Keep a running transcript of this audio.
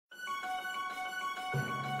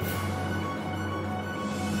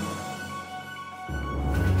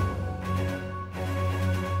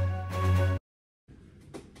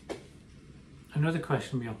Another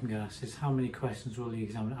question we often get asked is how many questions will the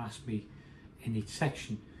examiner ask me in each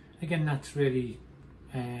section? Again, that's really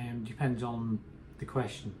depends on the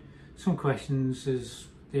question. Some questions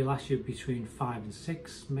they'll ask you between 5 and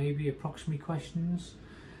 6, maybe approximately questions,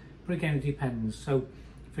 but again it depends. So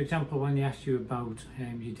for example, when they ask you about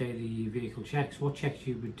your daily vehicle checks, what checks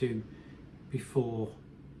you would do before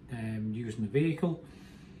using the vehicle,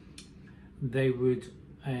 they would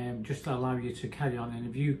just allow you to carry on, and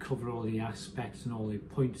if you cover all the aspects and all the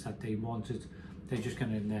points that they wanted, they're just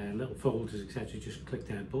going to, in their little folders etc, just click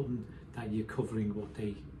their button that you're covering what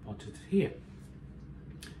they wanted to hear.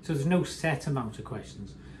 So there's no set amount of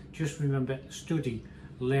questions. Just remember, study,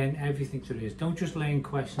 learn everything there is. Don't just learn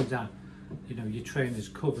questions that your trainer's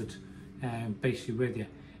covered basically with you.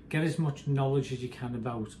 Get as much knowledge as you can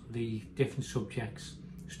about the different subjects.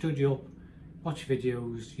 Study up, watch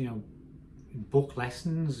videos, book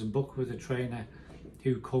lessons, and book with a trainer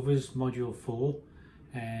who covers module 4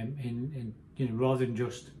 rather than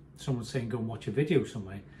just someone saying go and watch a video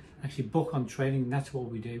somewhere. Actually book on training. That's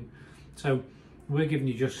what we do. So we're giving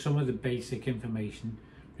you just some of the basic information.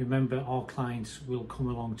 Remember, our clients will come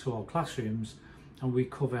along to our classrooms and we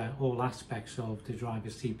cover all aspects of the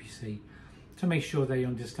driver's CPC to make sure they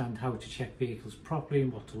understand how to check vehicles properly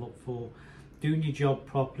and what to look for, doing your job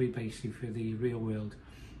properly basically for the real world.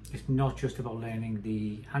 It's not just about learning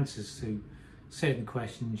the answers to certain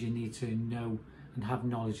questions. You need to know and have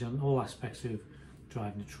knowledge on all aspects of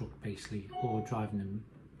driving a truck basically, or driving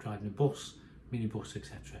a bus, minibus,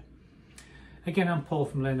 etc. Again, I'm Paul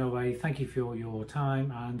from Learn Our Way. Thank you for your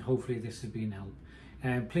time and hopefully this has been help.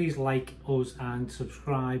 Please like us and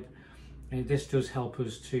subscribe. This does help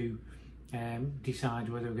us to decide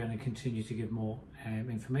whether we're going to continue to give more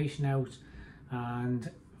information out,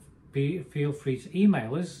 and feel free to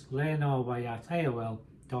email us,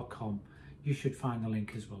 learnourway@aol.com. You should find the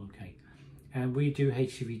link as well, okay? And we do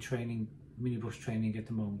HGV training, minibus training at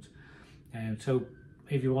the moment. So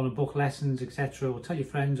if you want to book lessons, etc., or tell your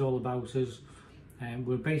friends all about us,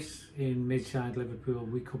 we're based in Midside, Liverpool.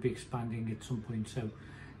 We could be expanding at some point, so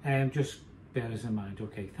just bear us in mind,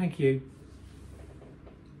 okay? Thank you.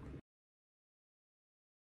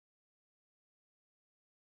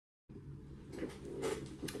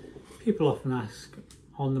 People often ask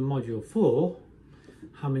on the module 4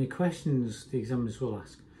 how many questions the examiners will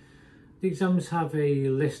ask. The examiners have a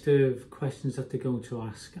list of questions that they're going to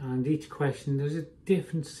ask, and each question there's a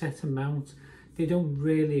different set amount. They don't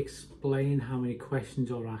really explain how many questions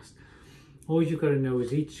are asked. All you've got to know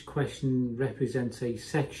is each question represents a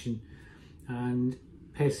section, and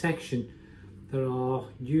per section there are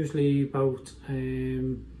usually about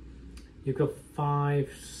you've got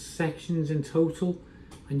 5 sections in total,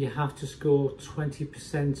 and you have to score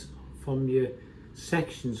 20% from your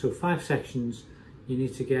section. So 5 sections, you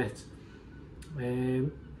need to get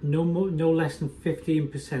no less than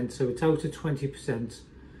 15%, so it's out of 20%.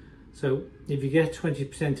 So if you get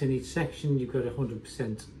 20% in each section, you've got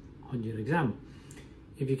 100% on your exam.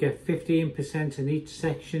 If you get 15% in each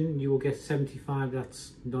section, you will get 75.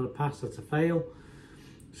 That's not a pass, that's a fail.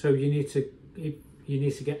 So you need to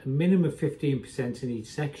get a minimum of 15% in each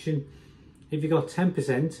section. If you got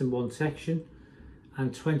 10% in one section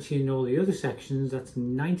and 20 in all the other sections, that's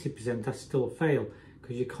 90%. That's still a fail,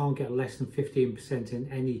 because you can't get less than 15% in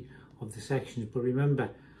any of the sections. But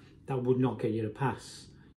remember, that would not get you a pass.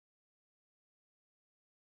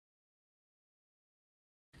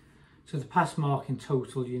 So the pass mark in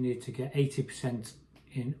total, you need to get 80%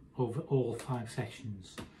 in over all 5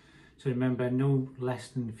 sections. So remember, no less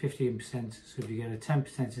than 15%. So if you get a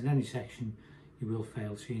 10% in any section, you will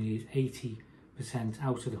fail. So you need 80%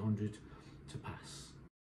 out of the 100 to pass.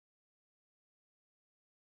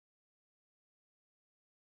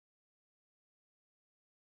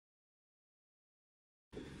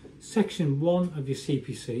 Section 1 of your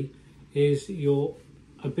CPC is your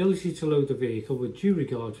ability to load the vehicle with due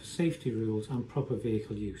regard for safety rules and proper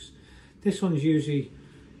vehicle use. This one's usually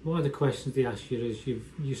one of the questions they ask you is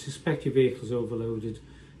you suspect your vehicle's overloaded.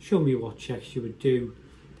 Show me what checks you would do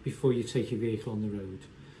before you take your vehicle on the road.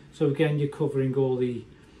 So again, you're covering all the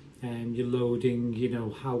your loading,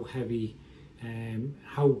 how heavy,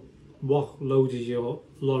 what load is your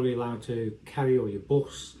lorry allowed to carry, or your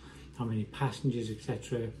bus, how many passengers,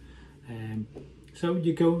 etc. So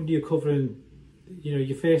you're covering,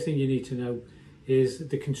 your first thing you need to know is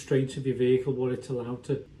the constraints of your vehicle, what it's allowed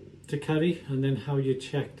to carry, and then how you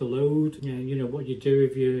check the load, and what you do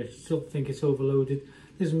if you still think it's overloaded.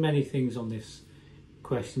 There's many things on this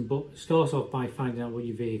question, but start off by finding out what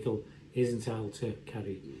your vehicle is entitled to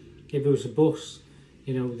carry. If it was a bus,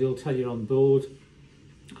 they'll tell you on board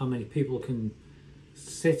how many people can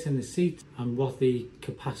sit in the seat and what the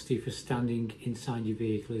capacity for standing inside your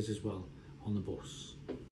vehicle is as well on the bus.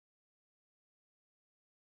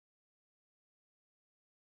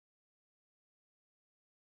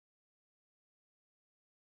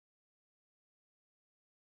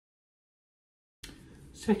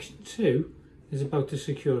 Section 2 is about the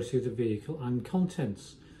security of the vehicle and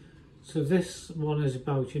contents. So this one is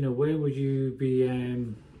about, where would you be,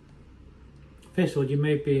 first of all, you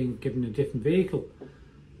may be given a different vehicle,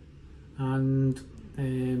 and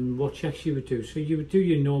what checks you would do. So you would do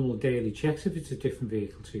your normal daily checks if it's a different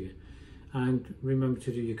vehicle to you, and remember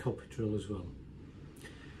to do your cockpit drill as well.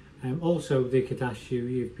 Also, they could ask you,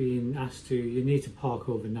 you've been asked to, you need to park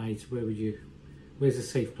overnight, where's a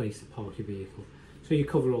safe place to park your vehicle? So you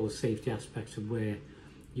cover all the safety aspects of where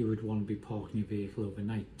you would want to be parking your vehicle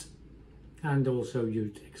overnight. And also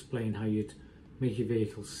you'd explain how you'd make your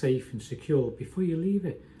vehicle safe and secure before you leave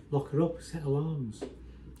it. Lock her up, set alarms,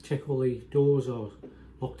 check all the doors are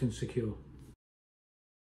locked and secure.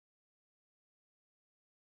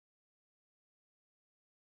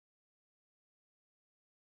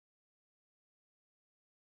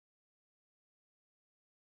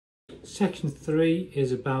 Section 3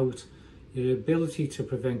 is about your ability to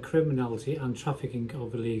prevent criminality and trafficking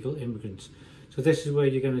of illegal immigrants. So this is where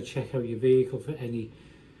you're going to check out your vehicle for any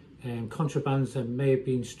contrabands that may have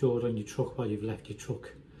been stored on your truck while you've left your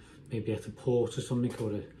truck, maybe at a port or something,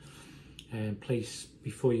 or a place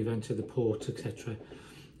before you've entered the port, etc.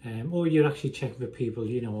 Or you're actually checking for people,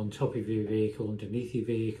 on top of your vehicle, underneath your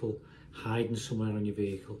vehicle, hiding somewhere on your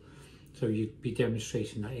vehicle. So you'd be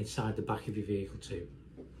demonstrating that inside the back of your vehicle too.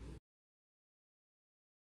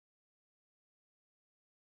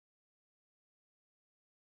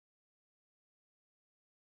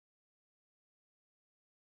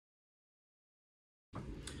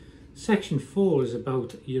 Section 4 is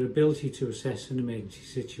about your ability to assess an emergency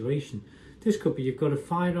situation. This could be you've got a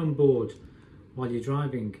fire on board while you're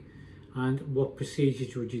driving, and what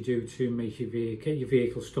procedures would you do to make get your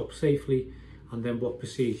vehicle stop safely, and then what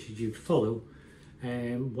procedures you'd follow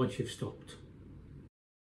once you've stopped.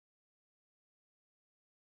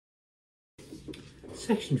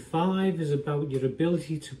 Section 5 is about your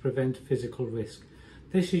ability to prevent physical risk.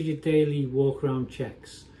 This is your daily walk around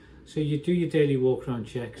checks. So you do your daily walk around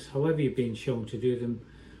checks, however you're being shown to do them.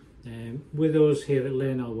 With us here at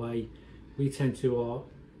Learn Our Way, we tend to do our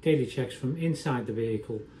daily checks from inside the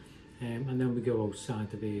vehicle, and then we go outside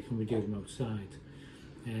the vehicle and we do them outside.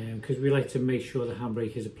 Because we like to make sure the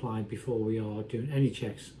handbrake is applied before we are doing any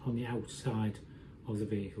checks on the outside of the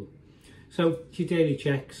vehicle. So your daily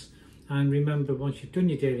checks, and remember, once you've done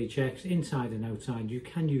your daily checks inside and outside, you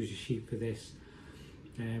can use a sheet for this,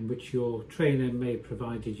 which your trainer may have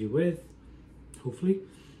provided you with, hopefully.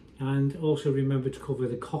 And also remember to cover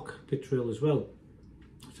the cockpit drill as well.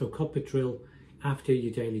 So cockpit drill, after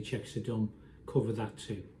your daily checks are done, cover that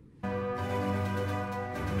too.